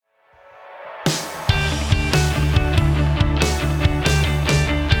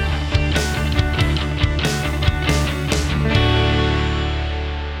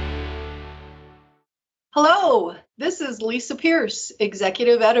Hello, this is Lisa Pierce,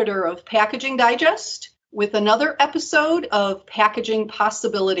 Executive Editor of Packaging Digest, with another episode of Packaging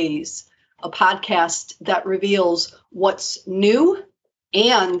Possibilities, a podcast that reveals what's new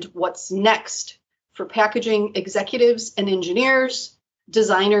and what's next for packaging executives and engineers,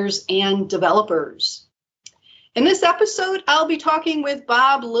 designers, and developers. In this episode, I'll be talking with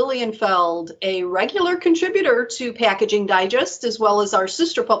Bob Lilienfeld, a regular contributor to Packaging Digest, as well as our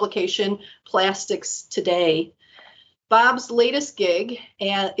sister publication, Plastics Today. Bob's latest gig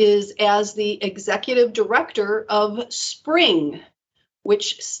is as the executive director of SPRING,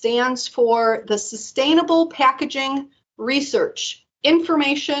 which stands for the Sustainable Packaging Research,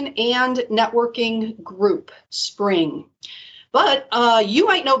 Information, and Networking Group, SPRING. But you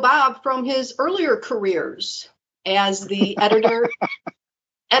might know Bob from his earlier careers as the editor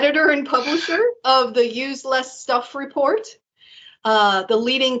and publisher of the Use Less Stuff report, the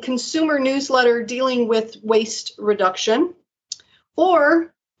leading consumer newsletter dealing with waste reduction,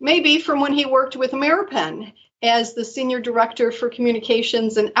 or maybe from when he worked with Ameripen as the senior director for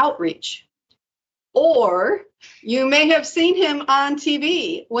communications and outreach. Or you may have seen him on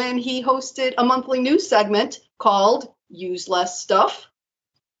TV when he hosted a monthly news segment called Use Less Stuff.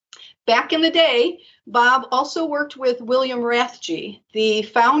 Back in the day, Bob also worked with William Rathje, the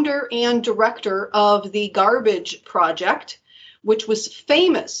founder and director of the Garbage Project, which was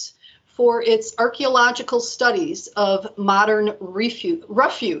famous for its archaeological studies of modern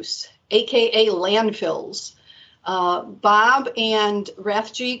refuse, aka landfills. Bob and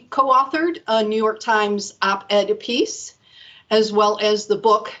Rathje co-authored a New York Times op-ed piece, as well as the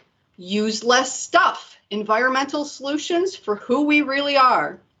book Use Less Stuff, Environmental Solutions for Who We Really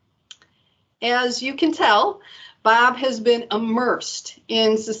Are. As you can tell, Bob has been immersed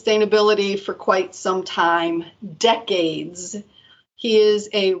in sustainability for quite some time, decades. He is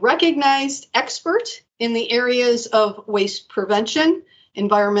a recognized expert in the areas of waste prevention,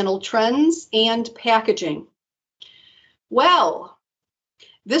 environmental trends, and packaging. Well,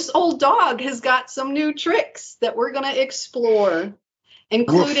 this old dog has got some new tricks that we're going to explore,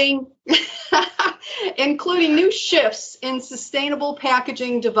 including new shifts in sustainable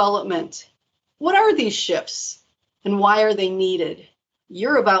packaging development. What are these shifts and why are they needed?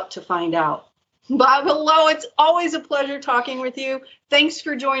 You're about to find out. Bob, hello. It's always a pleasure talking with you. Thanks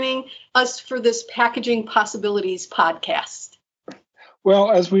for joining us for this Packaging Possibilities podcast.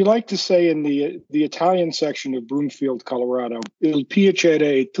 Well, as we like to say in the Italian section of Broomfield, Colorado, il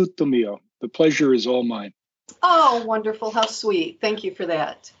piacere è tutto mio. The pleasure is all mine. Oh, wonderful. How sweet. Thank you for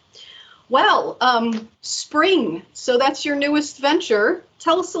that. Well, SPRING. So that's your newest venture.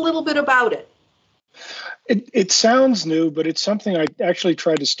 Tell us a little bit about it. It sounds new, but it's something I actually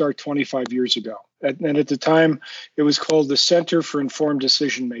tried to start 25 years ago. And at the time, it was called the Center for Informed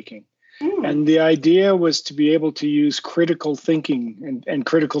Decision Making. And the idea was to be able to use critical thinking and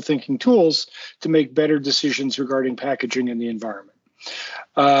critical thinking tools to make better decisions regarding packaging and the environment.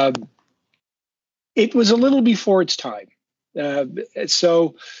 It was a little before its time.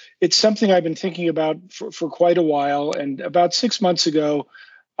 So it's something I've been thinking about for quite a while. And about 6 months ago,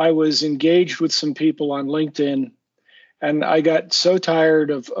 I was engaged with some people on LinkedIn, and I got so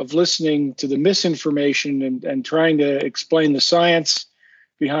tired of listening to the misinformation and trying to explain the science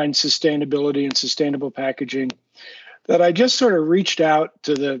behind sustainability and sustainable packaging that I just sort of reached out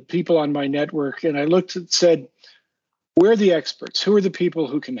to the people on my network, and I looked and said, where are the experts? Who are the people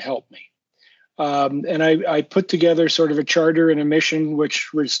who can help me? And I put together sort of a charter and a mission,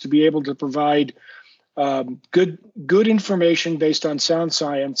 which was to be able to provide good information based on sound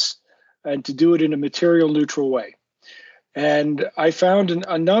science, and to do it in a material neutral way. And I found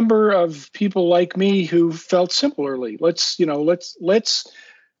a number of people like me who felt similarly. Let's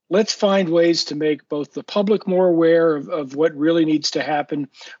find ways to make both the public more aware of what really needs to happen,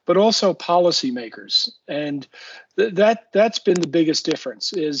 but also policymakers. And that's been the biggest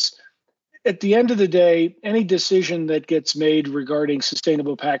difference. Is at the end of the day, any decision that gets made regarding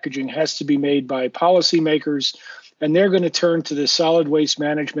sustainable packaging has to be made by policymakers, and they're going to turn to the solid waste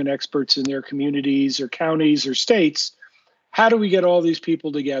management experts in their communities or counties or states. How do we get all these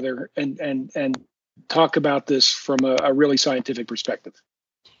people together and talk about this from a really scientific perspective?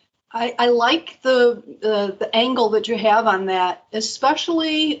 I like the angle that you have on that,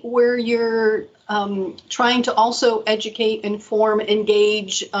 especially where you're trying to also educate, inform,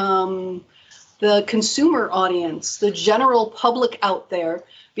 engage the consumer audience, the general public out there.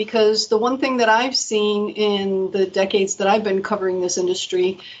 Because the one thing that I've seen in the decades that I've been covering this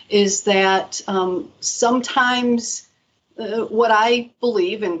industry is that sometimes what I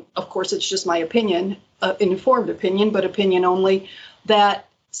believe, and of course it's just my opinion, informed opinion, but opinion only, that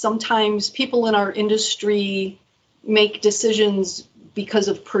sometimes people in our industry make decisions because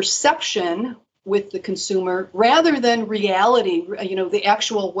of perception with the consumer rather than reality, the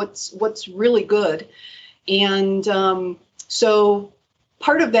actual what's really good. And so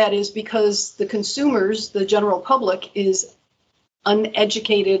part of that is because the consumers, the general public, is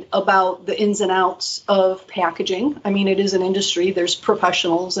uneducated about the ins and outs of packaging. I mean, it is an industry, there's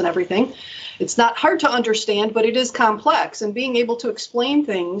professionals and everything. It's not hard to understand, but it is complex. And being able to explain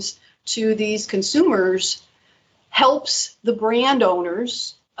things to these consumers helps the brand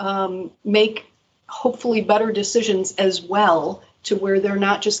owners make hopefully better decisions as well, to where they're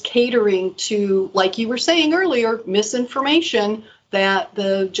not just catering to, like you were saying earlier, misinformation that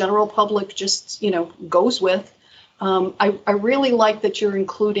the general public just, goes with. I really like that you're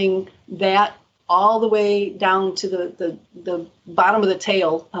including that all the way down to the bottom of the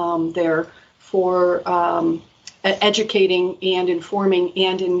tail there for educating and informing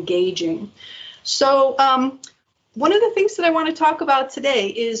and engaging. So one of the things that I want to talk about today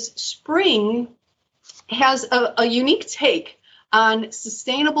is Spring has a unique take on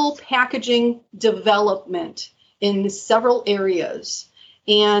sustainable packaging development in several areas.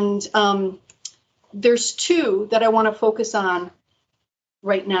 And there's two that I want to focus on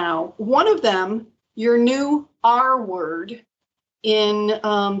right now. One of them, your new R word in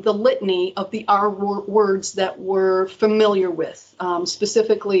the litany of the R words that we're familiar with,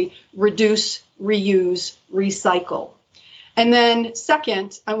 specifically reduce, reuse, recycle. And then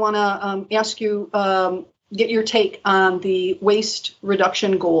second, I want to ask you, get your take on the waste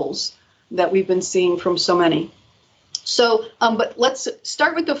reduction goals that we've been seeing from so many. So, but let's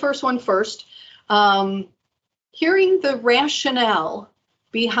start with the first one first. Hearing the rationale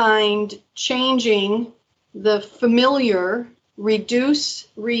behind changing the familiar reduce,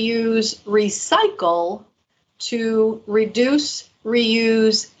 reuse, recycle to reduce,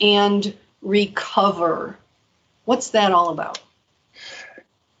 reuse, and recover. What's that all about?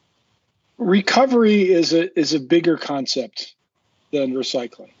 Recovery is a bigger concept than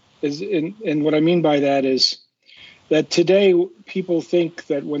recycling. And what I mean by that is that today people think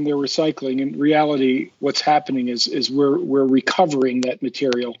that when they're recycling, in reality, what's happening is we're recovering that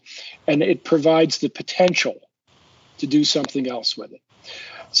material, and it provides the potential to do something else with it.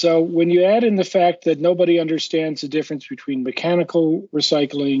 So when you add in the fact that nobody understands the difference between mechanical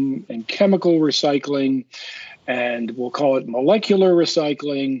recycling and chemical recycling, and we'll call it molecular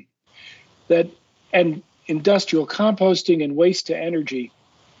recycling, and industrial composting and waste to energy,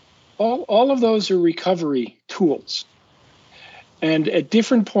 all of those are recovery tools. And at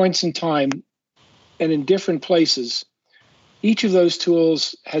different points in time and in different places, each of those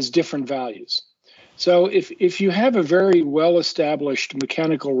tools has different values. So if you have a very well-established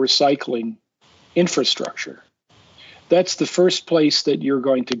mechanical recycling infrastructure, that's the first place that you're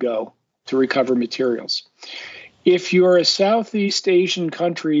going to go to recover materials. If you're a Southeast Asian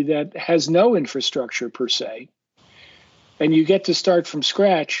country that has no infrastructure per se, and you get to start from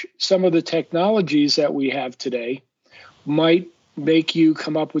scratch, some of the technologies that we have today might make you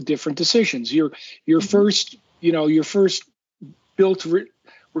come up with different decisions. Your first built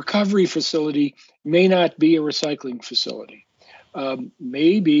recovery facility may not be a recycling facility.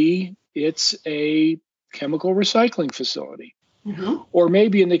 Maybe it's a chemical recycling facility. Mm-hmm. Or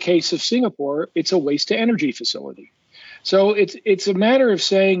maybe in the case of Singapore, it's a waste to energy facility. So it's a matter of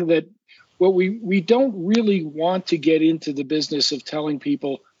saying that what we don't really want to get into the business of telling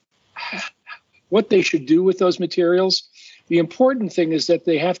people what they should do with those materials. The important thing is that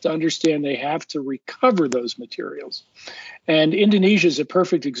they have to understand they have to recover those materials. And Indonesia is a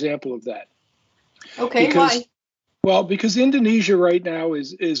perfect example of that. Okay, why? Well, because Indonesia right now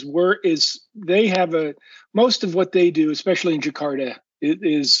they have most of what they do, especially in Jakarta,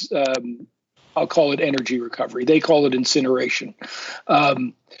 is I'll call it energy recovery. They call it incineration.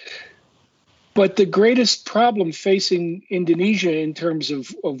 But the greatest problem facing Indonesia in terms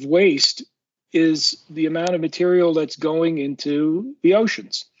of waste is the amount of material that's going into the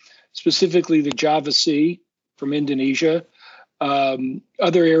oceans, specifically the Java Sea from Indonesia,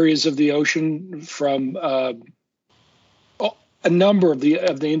 other areas of the ocean from a number of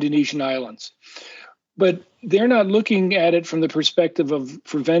the Indonesian islands. But they're not looking at it from the perspective of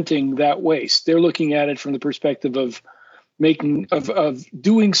preventing that waste. They're looking at it from the perspective of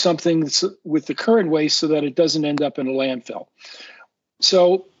doing something with the current waste so that it doesn't end up in a landfill.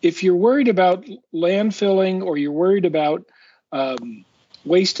 So if you're worried about landfilling or you're worried about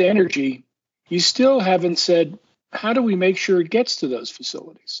waste to energy, you still haven't said, how do we make sure it gets to those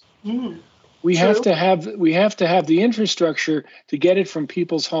facilities? We have to have the infrastructure to get it from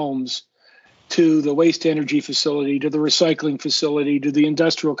people's homes to the waste energy facility, to the recycling facility, to the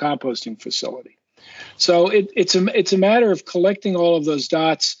industrial composting facility. So it's a matter of collecting all of those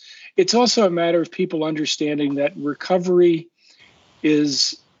dots. It's also a matter of people understanding that recovery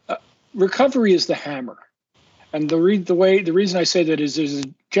is the hammer. And the reason I say that is there's a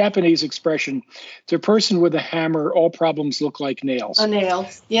Japanese expression: to a person with a hammer, all problems look like nails. A nail,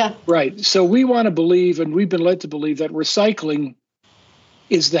 yeah. Right. So we want to believe, and we've been led to believe, that recycling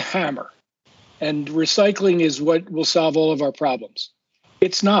is the hammer, and recycling is what will solve all of our problems.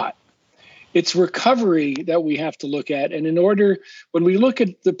 It's not. It's recovery that we have to look at. And when we look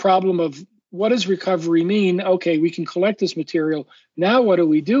at the problem of what does recovery mean? Okay, we can collect this material. Now, what do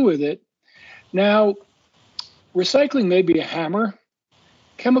we do with it? Now, recycling may be a hammer.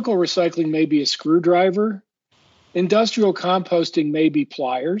 Chemical recycling may be a screwdriver. Industrial composting may be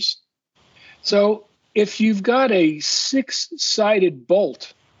pliers. So if you've got a 6-sided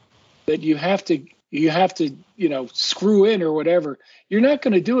bolt that you have to screw in or whatever, you're not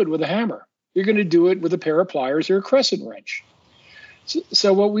going to do it with a hammer. You're going to do it with a pair of pliers or a crescent wrench.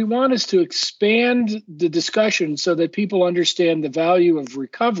 So what we want is to expand the discussion so that people understand the value of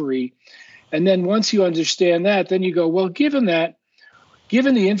recovery. And then once you understand that, then you go, well, given the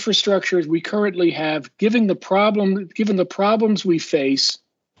infrastructure we currently have, given the problems we face,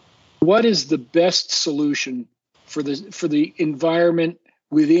 what is the best solution for the environment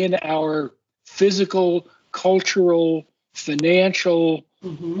within our physical, cultural, financial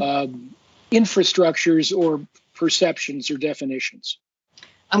infrastructures or perceptions or definitions?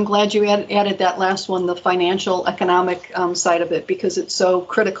 I'm glad you added that last one, the financial, economic side of it, because it's so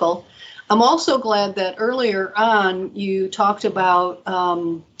critical. I'm also glad that earlier on you talked about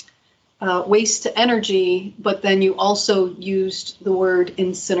waste to energy, but then you also used the word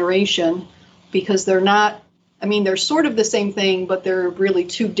incineration, because they're sort of the same thing, but they're really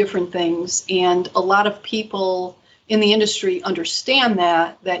two different things. And a lot of people in the industry understand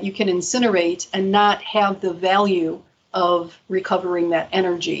that you can incinerate and not have the value of recovering that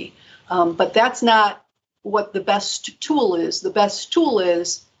energy. But that's not what the best tool is. The best tool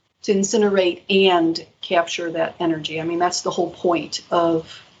is to incinerate and capture that energy. I mean, that's the whole point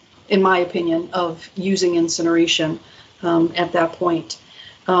in my opinion, of using incineration at that point.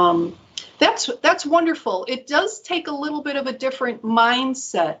 That's wonderful. It does take a little bit of a different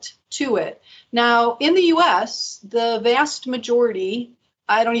mindset to it. Now, in the U.S., the vast majority,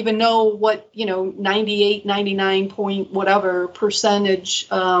 I don't even know what, 98, 99 point whatever percentage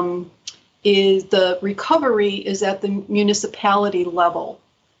is the recovery is at the municipality level.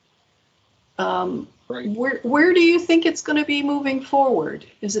 Right. Where do you think it's going to be moving forward?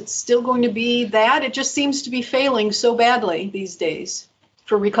 Is it still going to be that? It just seems to be failing so badly these days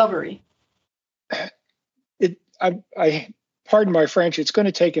for recovery. I pardon my French, it's going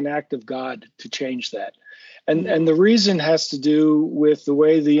to take an act of God to change that. And the reason has to do with the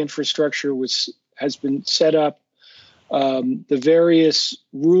way the infrastructure has been set up, the various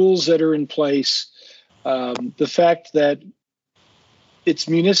rules that are in place, the fact that it's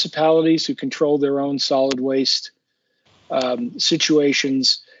municipalities who control their own solid waste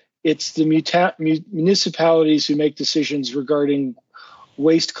situations. It's the municipalities who make decisions regarding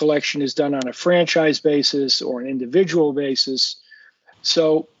waste collection is done on a franchise basis or an individual basis.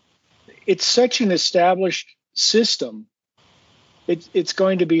 So it's such an established system, it's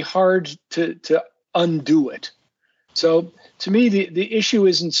going to be hard to undo it. So to me, the issue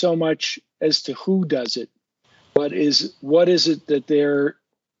isn't so much as to who does it, but what is it that they're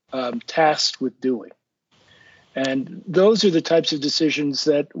tasked with doing. And those are the types of decisions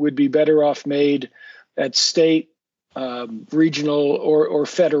that would be better off made at state, regional, or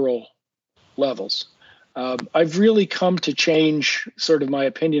federal levels. I've really come to change sort of my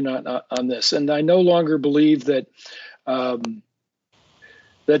opinion on this, and I no longer believe that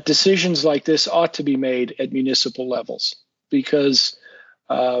that decisions like this ought to be made at municipal levels, because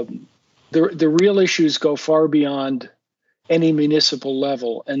the real issues go far beyond any municipal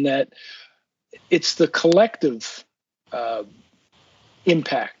level, and that it's the collective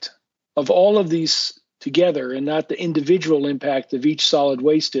impact of all of these together and not the individual impact of each solid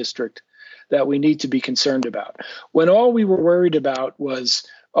waste district that we need to be concerned about. When all we were worried about was,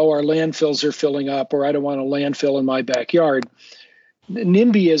 our landfills are filling up, or I don't want a landfill in my backyard,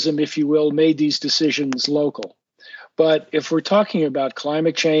 NIMBYism, if you will, made these decisions local. But if we're talking about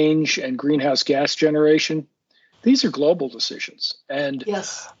climate change and greenhouse gas generation, these are global decisions. And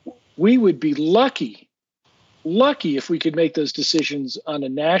yes, we would be lucky if we could make those decisions on a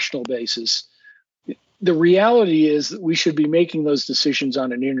national basis. The reality is that we should be making those decisions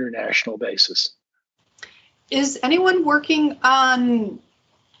on an international basis. Is anyone working on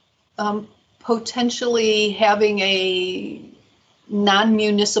potentially having a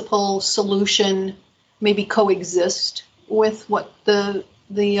non-municipal solution maybe coexist with what the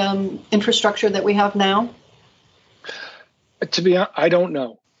infrastructure that we have now? To be honest, I don't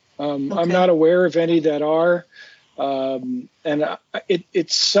know. Okay. I'm not aware of any that are,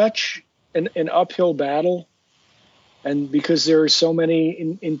 it's such an uphill battle, and because there are so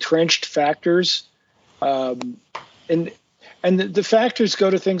many entrenched factors, and the factors go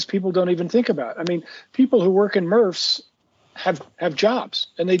to things people don't even think about. I mean, people who work in MRFs have jobs,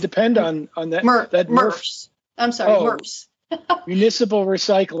 and they depend on that MRFs. I'm sorry, MRFs. Municipal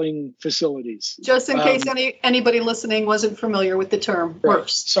recycling facilities. Just in case anybody listening wasn't familiar with the term, right.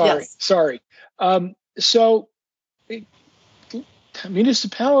 MRFs. Sorry.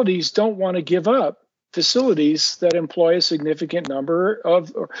 Municipalities don't want to give up facilities that employ a significant number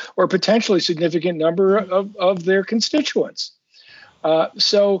of, or potentially significant number of their constituents.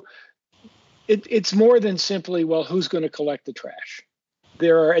 So it's more than simply, well, who's going to collect the trash?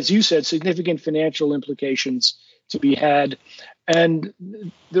 There are, as you said, significant financial implications to be had. And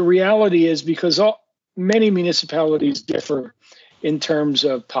the reality is, because many municipalities differ in terms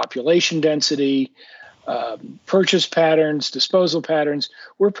of population density, purchase patterns, disposal patterns,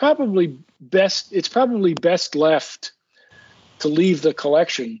 it's probably best left to leave the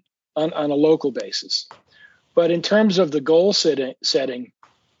collection on a local basis. But in terms of the goal setting,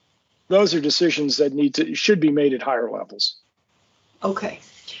 those are decisions that should be made at higher levels. Okay.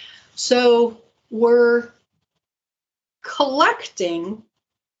 So we're collecting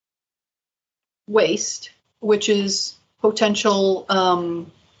waste, which is potential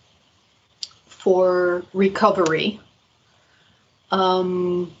for recovery.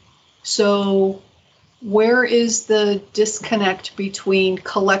 So where is the disconnect between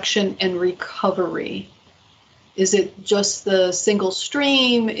collection and recovery? Is it just the single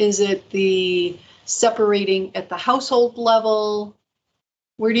stream? Is it the separating at the household level?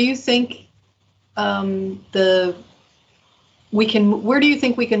 Where do you think where do you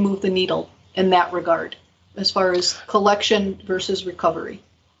think we can move the needle in that regard, as far as collection versus recovery?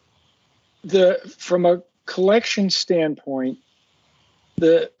 From a collection standpoint,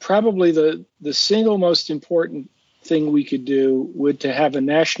 probably the single most important thing we could do would to have a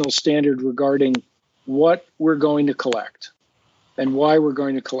national standard regarding what we're going to collect and why we're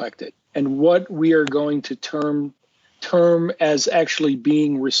going to collect it, and what we are going to term as actually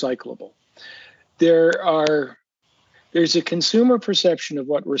being recyclable. There's a consumer perception of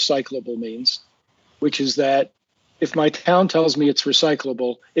what recyclable means, which is that if my town tells me it's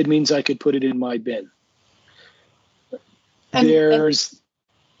recyclable, it means I could put it in my bin. And is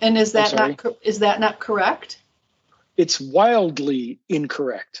that not correct? It's wildly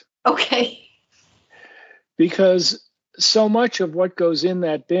incorrect. Okay. Because so much of what goes in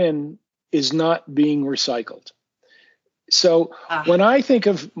that bin is not being recycled. So when I think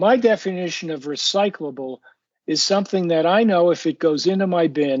of my definition of recyclable, is something that I know if it goes into my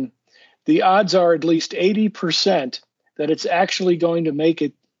bin, the odds are at least 80% that it's actually going to make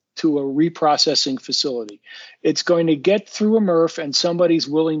it to a reprocessing facility. It's going to get through a MRF, and somebody's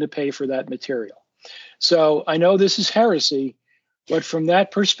willing to pay for that material. So I know this is heresy, but from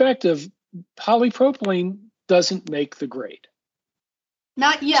that perspective, polypropylene doesn't make the grade.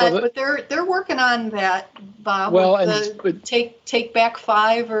 Not yet, but they're working on that, Bob. Well, with Take Back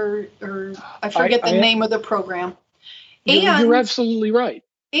 5, or I forget the name of the program. You're absolutely right.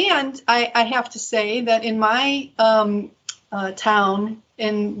 And I have to say that in my town,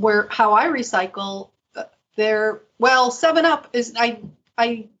 and how I recycle, 7-Up is I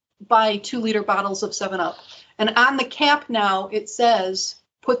buy 2-liter bottles of 7-Up, and on the cap now it says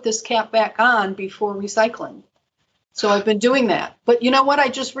put this cap back on before recycling. So I've been doing that. But you know what? I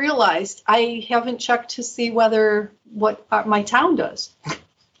just realized I haven't checked to see what my town does.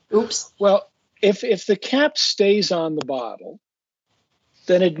 Oops. Well, if the cap stays on the bottle,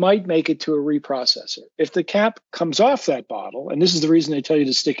 then it might make it to a reprocessor. If the cap comes off that bottle, and this is the reason they tell you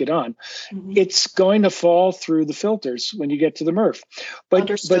to stick it on, it's going to fall through the filters when you get to the MRF.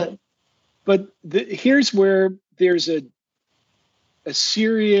 Understood. But here's where there's a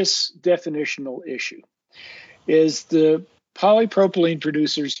serious definitional issue. Is the polypropylene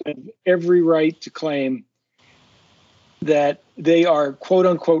producers have every right to claim that they are quote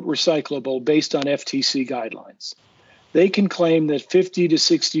unquote recyclable based on FTC guidelines. They can claim that 50 to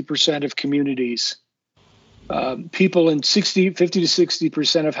 60% of communities, people in 50 to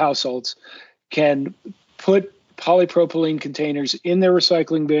 60% of households can put polypropylene containers in their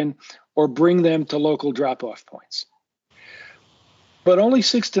recycling bin or bring them to local drop-off points. But only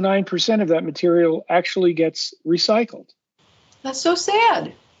 6 to 9% of that material actually gets recycled. That's so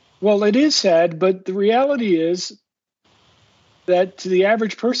sad. Well, it is sad, but the reality is that to the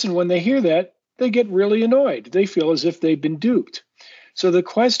average person, when they hear that, they get really annoyed. They feel as if they've been duped. So the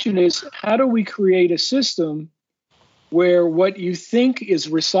question is, how do we create a system where what you think is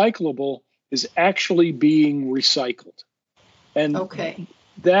recyclable is actually being recycled? And Okay.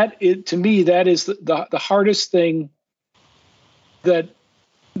 to me, that is the hardest thing that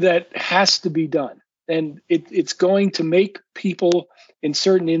has to be done. And it's going to make people in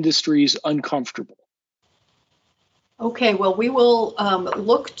certain industries uncomfortable. Okay, well, we will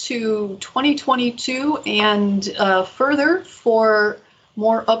look to 2022 and further for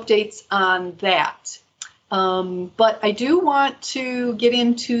more updates on that. But I do want to get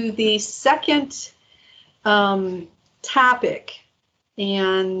into the second topic,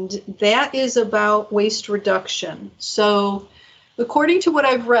 and that is about waste reduction. So according to what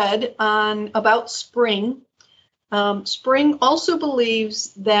I've read about Spring, Spring also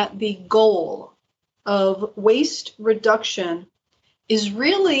believes that the goal of waste reduction is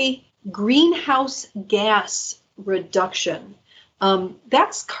really greenhouse gas reduction.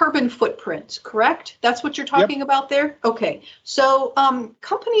 That's carbon footprint, correct? That's what you're talking about there? Okay. So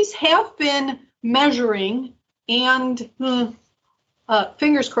companies have been measuring and,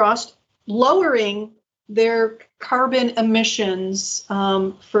 fingers crossed, lowering their carbon emissions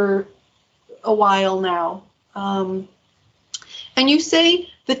for a while now. And you say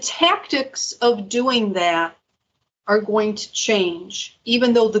the tactics of doing that are going to change,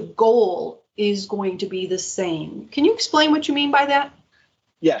 even though the goal is going to be the same. Can you explain what you mean by that?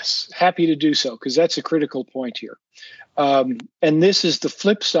 Yes, happy to do so, because that's a critical point here. And this is the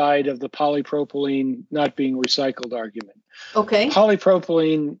flip side of the polypropylene not being recycled argument. Okay.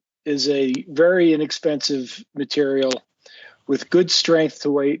 Polypropylene is a very inexpensive material with good strength to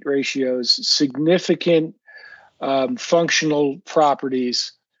weight ratios, significant functional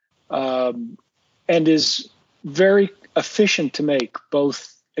properties, and is very efficient to make,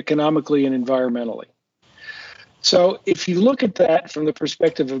 both economically and environmentally. So if you look at that from the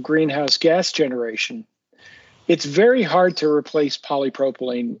perspective of greenhouse gas generation, it's very hard to replace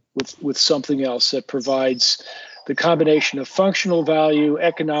polypropylene with something else that provides the combination of functional value,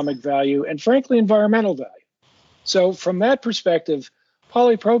 economic value, and frankly, environmental value. So from that perspective,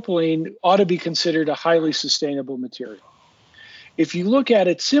 polypropylene ought to be considered a highly sustainable material. If you look at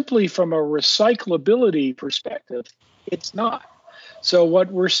it simply from a recyclability perspective, it's not. So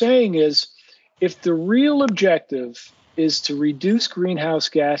what we're saying is, if the real objective is to reduce greenhouse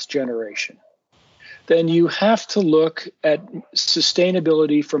gas generation, then you have to look at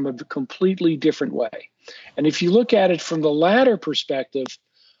sustainability from a completely different way. And if you look at it from the latter perspective,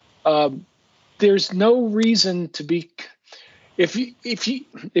 there's no reason to be. If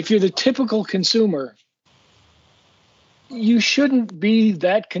you're the typical consumer, you shouldn't be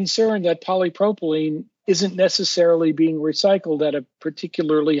that concerned that polypropylene isn't necessarily being recycled at a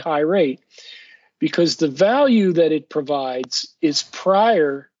particularly high rate, because the value that it provides is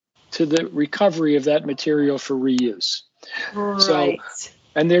prior to the recovery of that material for reuse. Right. So,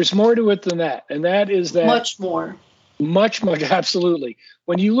 and there's more to it than that. And that is that much more. Much, absolutely.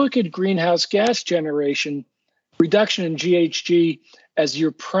 When you look at greenhouse gas generation, reduction in GHG as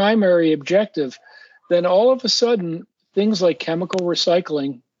your primary objective, then all of a sudden, things like chemical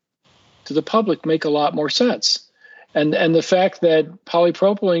recycling to the public make a lot more sense. And the fact that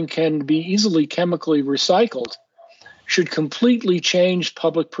polypropylene can be easily chemically recycled should completely change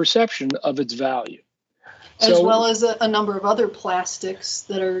public perception of its value. As well as a number of other plastics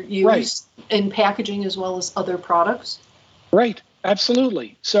that are used in packaging as well as other products. Right,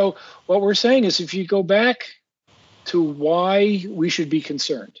 absolutely. So what we're saying is, if you go back to why we should be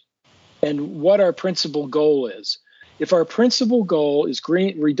concerned and what our principal goal is, if our principal goal is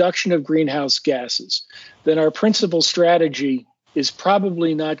reduction of greenhouse gases, then our principal strategy is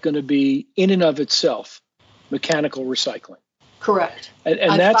probably not going to be in and of itself mechanical recycling. Correct. And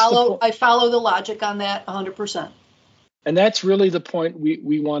I follow the logic on that 100%. And that's really the point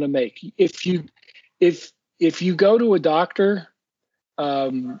we want to make. If you go to a doctor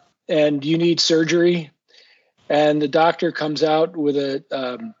and you need surgery, and the doctor comes out with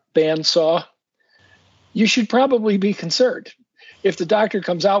a bandsaw, you should probably be concerned. If the doctor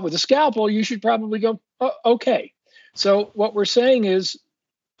comes out with a scalpel, you should probably go, oh, okay. So what we're saying is,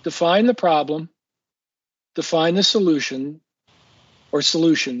 define the problem, define the solution or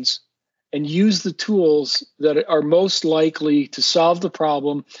solutions, and use the tools that are most likely to solve the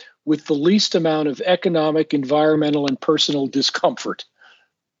problem with the least amount of economic, environmental, and personal discomfort.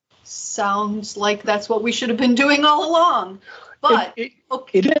 Sounds like that's what we should have been doing all along. But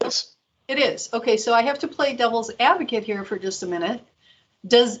it is. It is. Okay, so I have to play devil's advocate here for just a minute.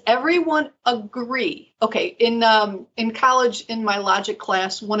 Does everyone agree? Okay, in college, in my logic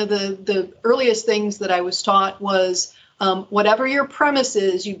class, one of the earliest things that I was taught was whatever your premise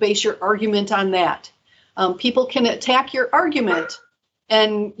is, you base your argument on that. People can attack your argument,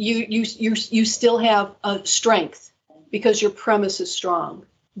 and you still have a strength because your premise is strong.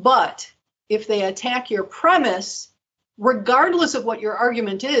 But if they attack your premise, regardless of what your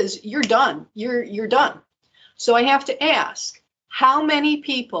argument is, you're done. You're done. So I have to ask, how many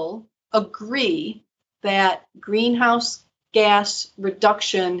people agree that greenhouse gas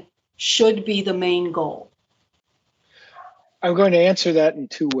reduction should be the main goal? I'm going to answer that in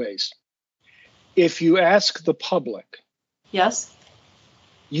two ways. If you ask the public, yes,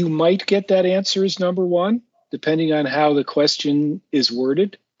 you might get that answer as number one, depending on how the question is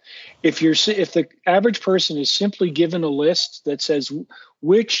worded. If the average person is simply given a list that says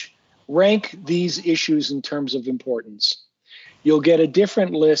which rank these issues in terms of importance, you'll get a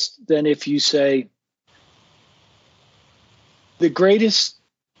different list than if you say the greatest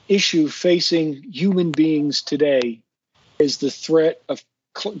issue facing human beings today is the threat of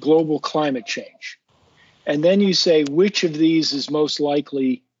global climate change. And then you say which of these is most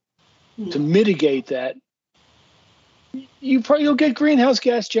likely to mitigate that. You'll get greenhouse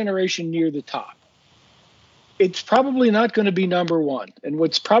gas generation near the top. It's probably not going to be number one. And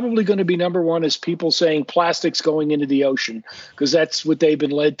what's probably going to be number one is people saying plastics going into the ocean, because that's what they've been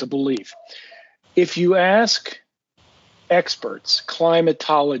led to believe. If you ask experts,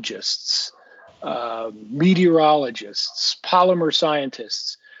 climatologists, meteorologists, polymer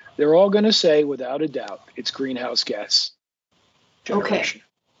scientists, they're all going to say, without a doubt, it's greenhouse gas generation.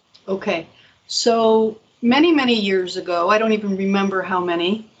 Okay. So many years ago, I don't even remember how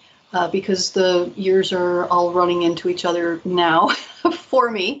many, because the years are all running into each other now for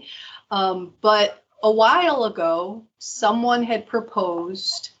me. But a while ago, someone had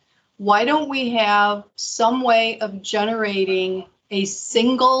proposed, why don't we have some way of generating a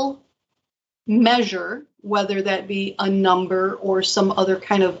single measure, whether that be a number or some other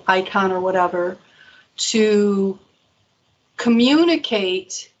kind of icon or whatever, to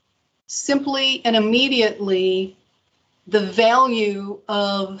communicate simply and immediately the value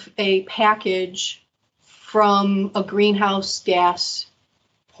of a package from a greenhouse gas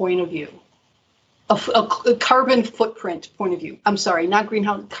point of view, a carbon footprint point of view. I'm sorry, not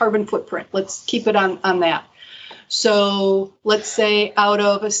greenhouse, carbon footprint. Let's keep it on that. So let's say out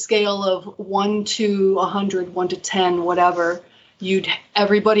of a scale of 1 to 100, 1 to 10, whatever,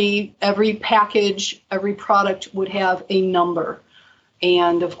 every package, every product would have a number.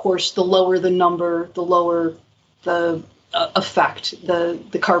 And of course, the lower the number, the lower the effect,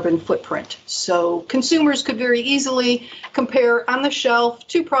 the carbon footprint. So consumers could very easily compare on the shelf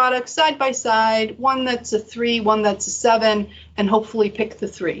two products side by side, one that's a 3, one that's a 7, and hopefully pick the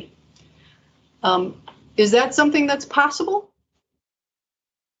 3. Is that something that's possible?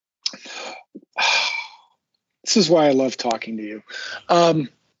 This is why I love talking to you.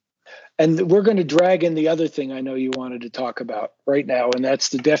 And we're going to drag in the other thing I know you wanted to talk about right now, and that's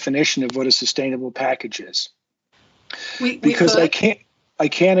the definition of what a sustainable package is. Because I can't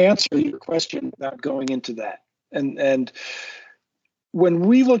answer your question without going into that. And when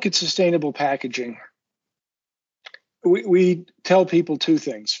we look at sustainable packaging, we tell people two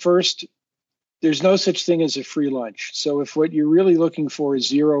things. First, there's no such thing as a free lunch. So if what you're really looking for is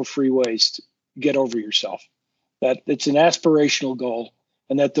zero free waste, get over yourself. That it's an aspirational goal,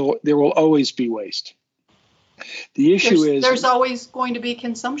 and that there will always be waste. The issue there's always going to be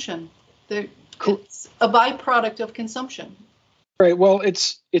consumption. It's a byproduct of consumption. Right. Well,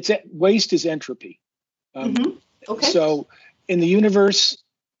 it's waste is entropy. Okay. So in the universe,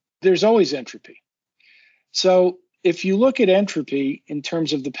 there's always entropy. So if you look at entropy in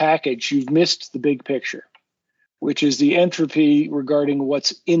terms of the package, you've missed the big picture, which is the entropy regarding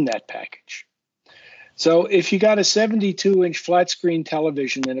what's in that package. So if you got a 72-inch flat screen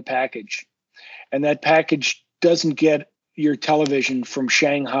television in a package, and that package doesn't get your television from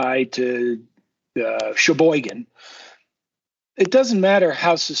Shanghai to Sheboygan, it doesn't matter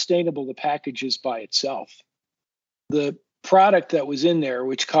how sustainable the package is by itself. The product that was in there,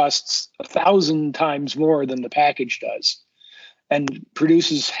 which costs 1,000 times more than the package does, and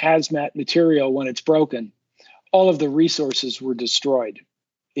produces hazmat material when it's broken, all of the resources were destroyed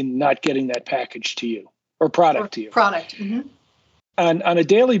in not getting that package to you or product to you. Product. Mm-hmm. On a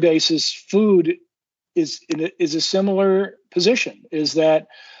daily basis, food is a similar position, is that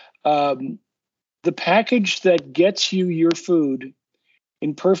the package that gets you your food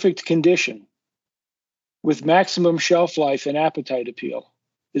in perfect condition with maximum shelf life and appetite appeal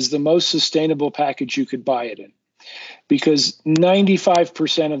is the most sustainable package you could buy it in. because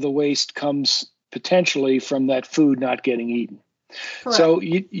 95% of the waste comes potentially from that food not getting eaten. Correct. So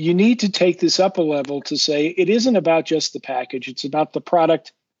you need to take this up a level to say it isn't about just the package, it's about the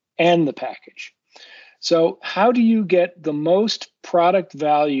product and the package. So how do you get the most product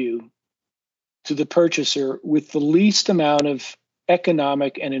value to the purchaser with the least amount of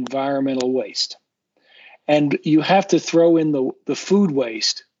economic and environmental waste? And you have to throw in the food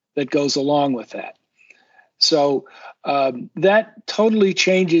waste that goes along with that. So that totally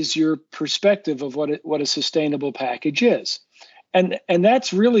changes your perspective of what a sustainable package is. And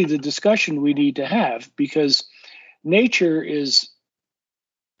that's really the discussion we need to have, because nature is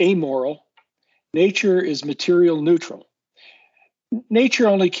amoral. Nature is material neutral. Nature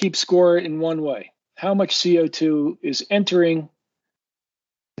only keeps score in one way: how much CO2 is entering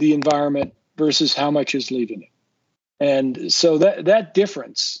the environment versus how much is leaving it. And so that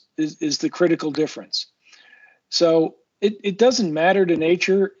difference is the critical difference. So it doesn't matter to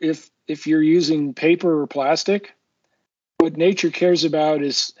nature if you're using paper or plastic. What nature cares about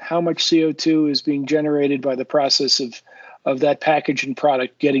is how much CO2 is being generated by the process of that package and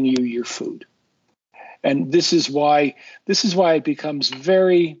product getting you your food. And this is why it becomes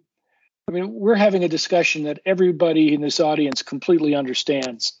very, I mean, we're having a discussion that everybody in this audience completely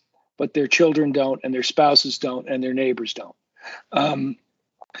understands, but their children don't, and their spouses don't, and their neighbors don't.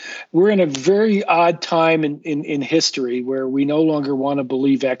 We're in a very odd time in history where we no longer want to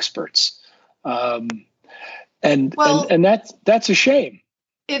believe experts. And that's a shame.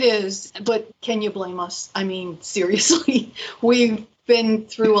 It is, but can you blame us? I mean, seriously, we've been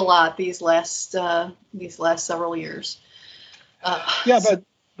through a lot these last several years.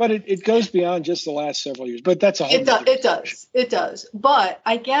 But it goes beyond just the last several years. But that's a whole. It does. But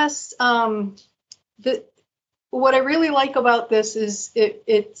I guess what I really like about this is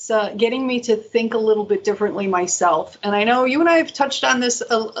it's getting me to think a little bit differently myself. And I know you and I have touched on this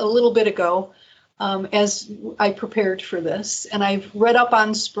a little bit ago. As I prepared for this, and I've read up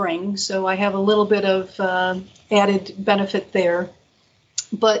on spring, so I have a little bit of added benefit there.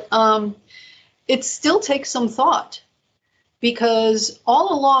 But it still takes some thought, because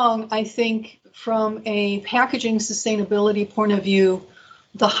all along, I think from a packaging sustainability point of view,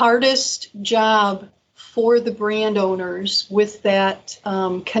 the hardest job for the brand owners with that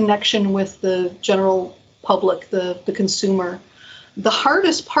connection with the general public, the consumer, the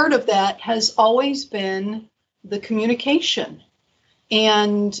hardest part of that has always been the communication.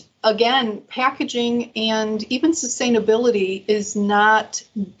 And again, packaging and even sustainability is not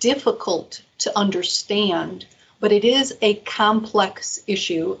difficult to understand, but it is a complex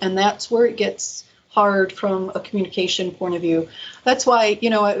issue. And that's where it gets hard from a communication point of view. That's why,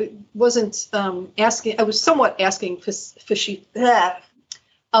 I wasn't asking, I was somewhat asking fishy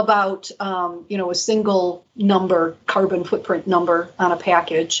about, a single number, carbon footprint number on a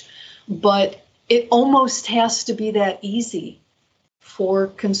package, but it almost has to be that easy for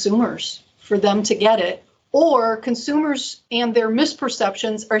consumers, for them to get it, or consumers and their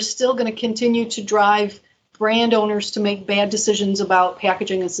misperceptions are still going to continue to drive brand owners to make bad decisions about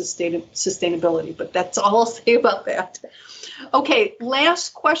packaging and sustainability. But that's all I'll say about that. Okay,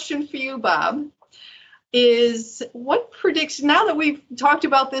 last question for you, Bob. Is what prediction, now that we've talked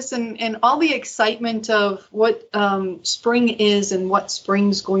about this and all the excitement of what spring is and what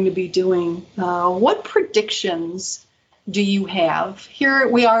spring's going to be doing, what predictions do you have? Here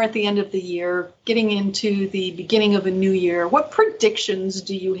we are at the end of the year, getting into the beginning of a new year. What predictions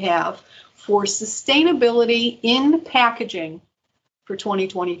do you have for sustainability in packaging for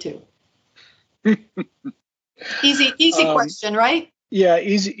 2022? Easy question, right? Yeah,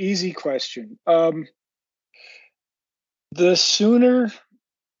 easy question. The sooner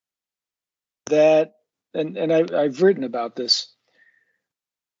that, and I've written about this,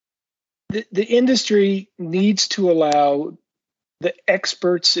 the industry needs to allow the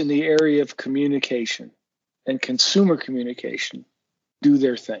experts in the area of communication and consumer communication do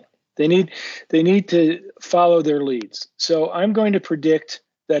their thing. They need to follow their leads. So I'm going to predict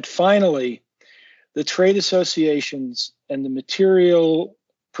that finally the trade associations and the material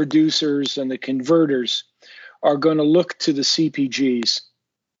producers and the converters are going to look to the CPGs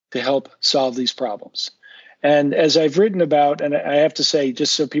to help solve these problems. And as I've written about, and I have to say,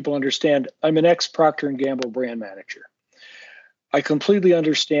 just so people understand, I'm an ex-Procter & Gamble brand manager. I completely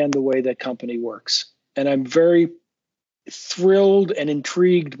understand the way that company works. And I'm very thrilled and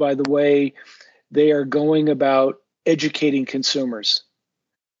intrigued by the way they are going about educating consumers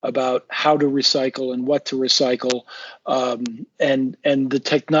about how to recycle and what to recycle, and the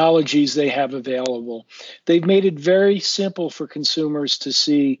technologies they have available. They've made it very simple for consumers to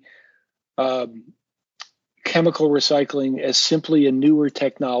see chemical recycling as simply a newer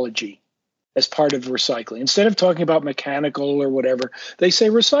technology as part of recycling. Instead of talking about mechanical or whatever, they say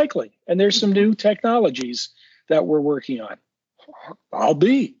recycling. And there's some new technologies that we're working on. I'll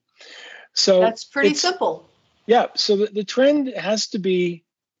be. So that's pretty simple. Yeah. So the trend has to be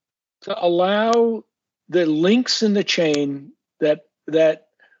to allow the links in the chain that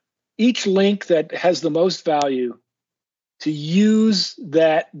each link that has the most value to use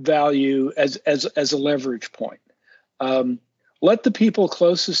that value as a leverage point. Let the people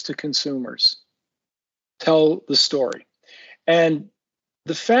closest to consumers tell the story. And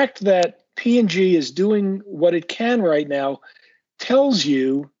the fact that P&G is doing what it can right now tells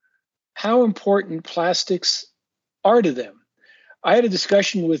you how important plastics are to them. I had a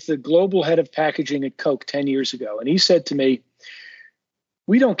discussion with the global head of packaging at Coke 10 years ago, and he said to me,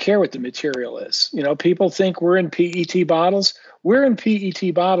 we don't care what the material is. You know, people think we're in PET bottles. We're in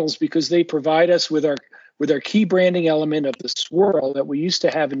PET bottles because they provide us with our key branding element of the swirl that we used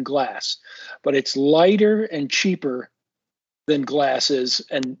to have in glass. But it's lighter and cheaper than glass is,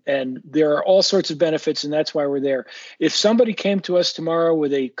 and there are all sorts of benefits, and that's why we're there. If somebody came to us tomorrow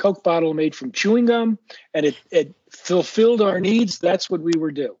with a Coke bottle made from chewing gum and it fulfilled our needs, that's what we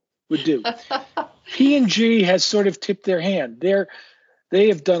would do. P&G has sort of tipped their hand. They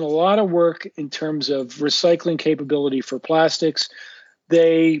have done a lot of work in terms of recycling capability for plastics.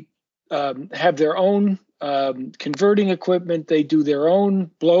 They have their own converting equipment. They do their own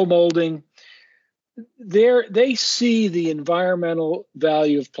blow molding. They see the environmental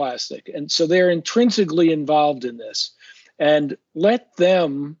value of plastic, and so they're intrinsically involved in this. And let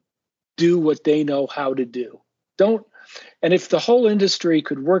them do what they know how to do. And if the whole industry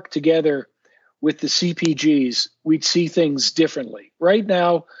could work together with the CPGs, we'd see things differently. Right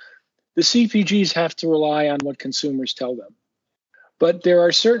now, the CPGs have to rely on what consumers tell them. But there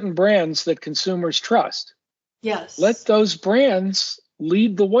are certain brands that consumers trust. Yes. Let those brands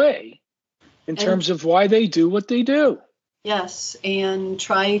lead the way in terms of why they do what they do. Yes, and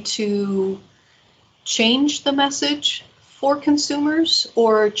try to change the message for consumers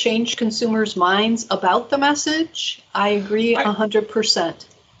or change consumers' minds about the message. I agree 100%.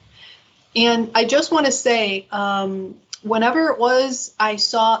 And I just want to say, whenever it was I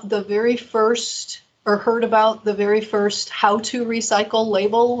saw the very first or heard about the very first how to recycle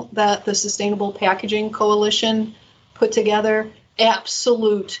label that the Sustainable Packaging Coalition put together,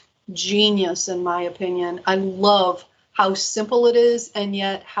 absolute genius in my opinion. I love how simple it is and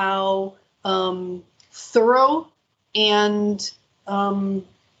yet how thorough and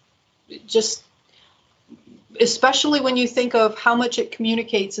just especially when you think of how much it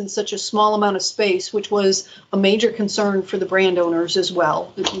communicates in such a small amount of space, which was a major concern for the brand owners as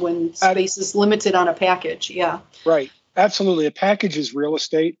well, when space is limited on a package. Yeah. Right. Absolutely. A package is real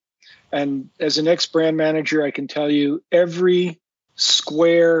estate. And as an ex-brand manager, I can tell you every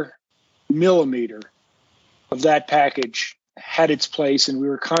square millimeter of that package had its place, and we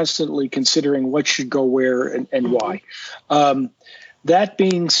were constantly considering what should go where and why. That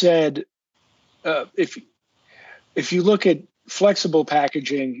being said, if you look at flexible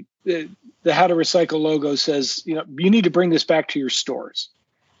packaging, the How to Recycle logo says, you need to bring this back to your stores.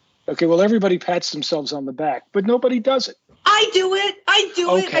 Okay, well, everybody pats themselves on the back, but nobody does it. I do it.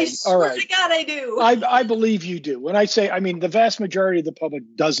 I swear to God, I do. I believe you do. When I say, the vast majority of the public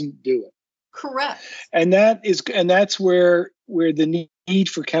doesn't do it. Correct. And that's where the need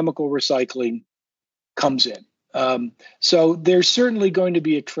for chemical recycling comes in. So there's certainly going to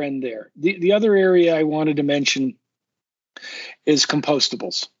be a trend there. The other area I wanted to mention is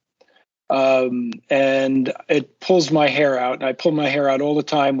compostables. And it pulls my hair out. And I pull my hair out all the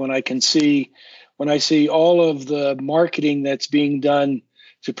time when I see all of the marketing that's being done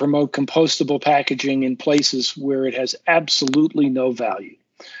to promote compostable packaging in places where it has absolutely no value.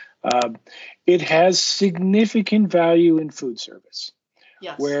 It has significant value in food service.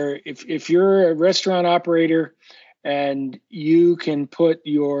 Yes. Where if you're a restaurant operator and you can put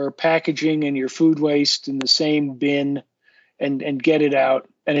your packaging and your food waste in the same bin and get it out,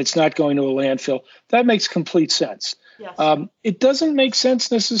 and it's not going to a landfill, that makes complete sense. Yes. It doesn't make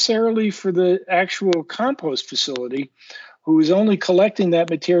sense necessarily for the actual compost facility, who is only collecting that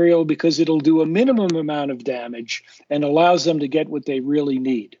material because it'll do a minimum amount of damage and allows them to get what they really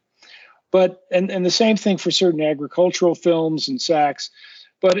need. But and the same thing for certain agricultural films and sacks.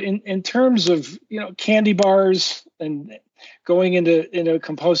 But in terms of candy bars and going into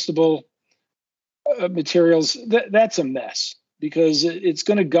compostable materials, that's a mess because it's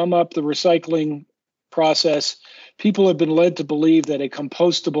going to gum up the recycling process. People have been led to believe that a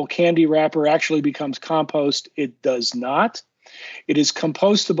compostable candy wrapper actually becomes compost. It does not. It is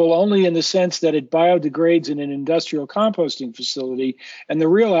compostable only in the sense that it biodegrades in an industrial composting facility, and the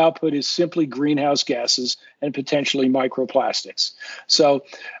real output is simply greenhouse gases and potentially microplastics. So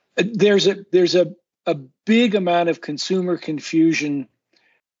there's a big amount of consumer confusion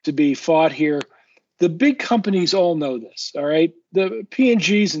to be fought here. The big companies all know this, all right? The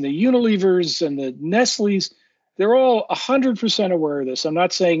P&Gs and the Unilevers and the Nestle's, they're all 100% aware of this. I'm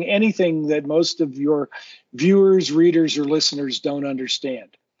not saying anything that most of your viewers, readers, or listeners don't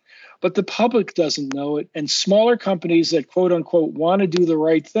understand. But the public doesn't know it, and smaller companies that quote unquote want to do the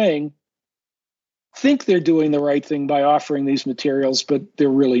right thing think they're doing the right thing by offering these materials, but they're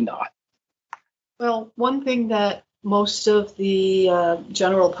really not. Well, one thing that most of the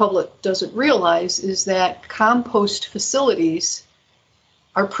general public doesn't realize is that compost facilities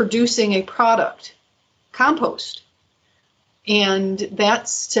are producing a product, compost, and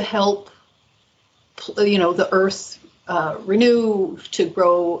that's to help, the earth renew, to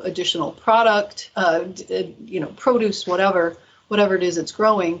grow additional product, produce, whatever it is it's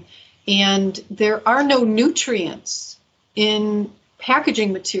growing. And there are no nutrients in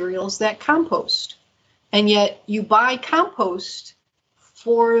packaging materials that compost. And yet you buy compost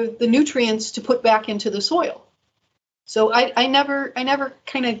for the nutrients to put back into the soil. So I never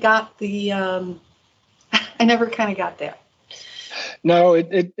kind of got the I never kind of got that. No,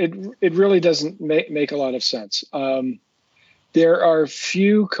 it really doesn't make a lot of sense. There are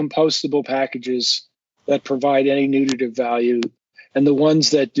few compostable packages that provide any nutritive value, and the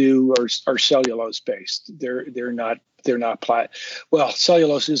ones that do are cellulose based. They're not well,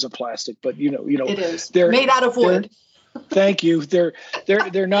 cellulose is a plastic, but it is. They're made out of wood. Thank you. They're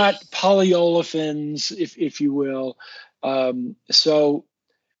not polyolefins, if you will. So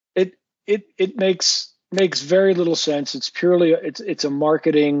it makes very little sense. It's purely it's a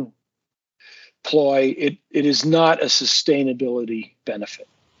marketing ploy. It is not a sustainability benefit.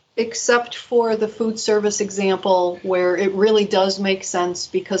 Except for the food service example, where it really does make sense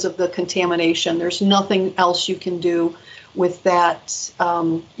because of the contamination. There's nothing else you can do with that.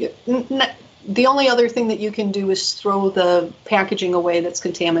 The only other thing that you can do is throw the packaging away that's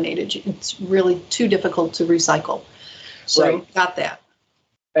contaminated. It's really too difficult to recycle. So right. Got that.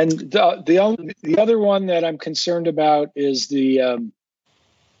 And the other one that I'm concerned about is the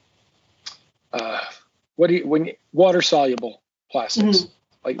water soluble plastics. Mm-hmm.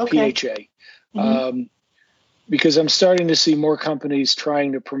 Like okay. PHA, mm-hmm. Because I'm starting to see more companies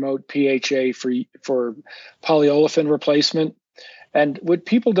trying to promote PHA for polyolefin replacement. And what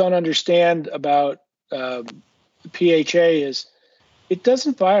people don't understand about PHA is it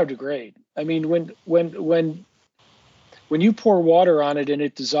doesn't biodegrade. I mean, when you pour water on it and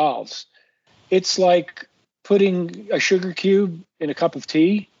it dissolves, it's like putting a sugar cube in a cup of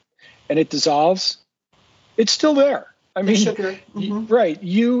tea and it dissolves. It's still there. I mean, sugar. Mm-hmm. Right.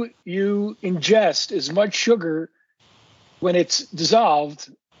 You ingest as much sugar when it's dissolved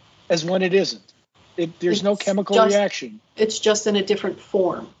as when it isn't. There's no chemical reaction. It's just in a different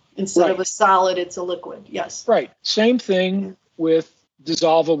form. Instead of a solid, it's a liquid. Yes. Right. Same thing with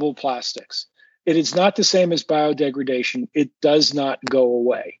dissolvable plastics. It is not the same as biodegradation. It does not go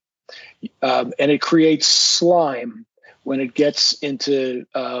away. And it creates slime when it gets into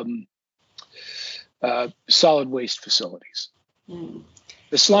solid waste facilities. Mm.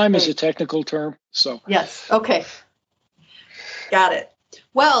 The slime is a technical term. So yes. Okay. Got it.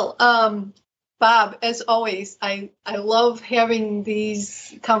 Well, Bob, as always, I love having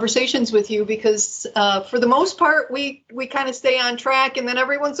these conversations with you because for the most part, we kind of stay on track, and then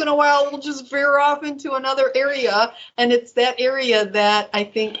every once in a while we'll just veer off into another area, and it's that area that I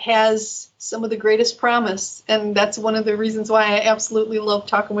think has some of the greatest promise, and that's one of the reasons why I absolutely love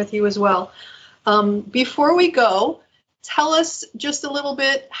talking with you as well. Before we go, tell us just a little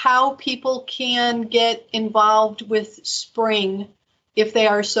bit how people can get involved with Spring if they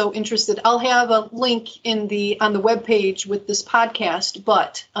are so interested. I'll have a link on the webpage with this podcast,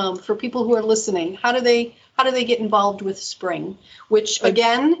 but for people who are listening, how do they get involved with Spring, which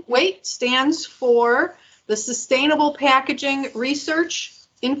again, stands for the Sustainable Packaging Research,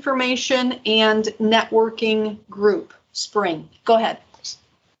 Information, and Networking Group, Spring. Go ahead.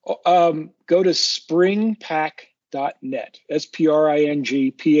 Go to springpack.net.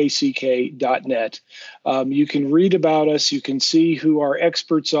 springpack.net. You can read about us. You can see who our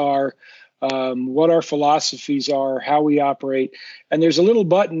experts are, what our philosophies are, how we operate. And there's a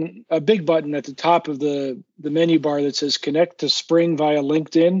big button at the top of the menu bar that says Connect to Spring via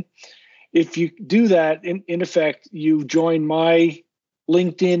LinkedIn. If you do that, in effect, you join my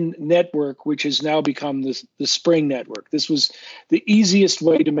LinkedIn network, which has now become the Spring Network. This was the easiest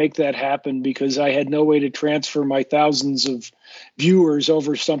way to make that happen because I had no way to transfer my thousands of viewers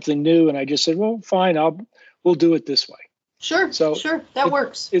over something new. And I just said, well, fine, we'll do it this way. Sure, So sure, that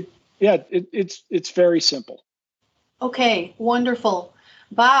works. It's very simple. Okay, wonderful.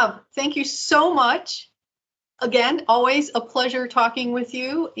 Bob, thank you so much. Again, always a pleasure talking with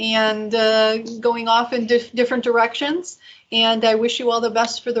you and going off in different directions. And I wish you all the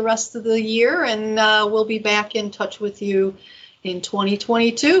best for the rest of the year. And we'll be back in touch with you in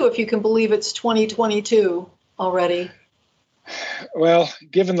 2022, if you can believe it's 2022 already. Well,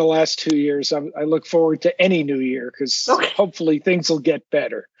 given the last 2 years, I look forward to any new year because hopefully things will get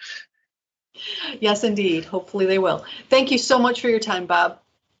better. Yes, indeed. Hopefully they will. Thank you so much for your time, Bob.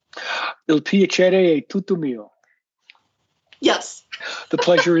 Il piacere è tutto mio. Yes. The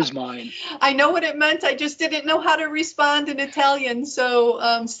pleasure is mine. I know what it meant. I just didn't know how to respond in Italian. So,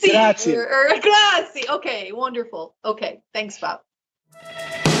 Grazie. or grazie. Okay, wonderful. Okay, thanks, Bob.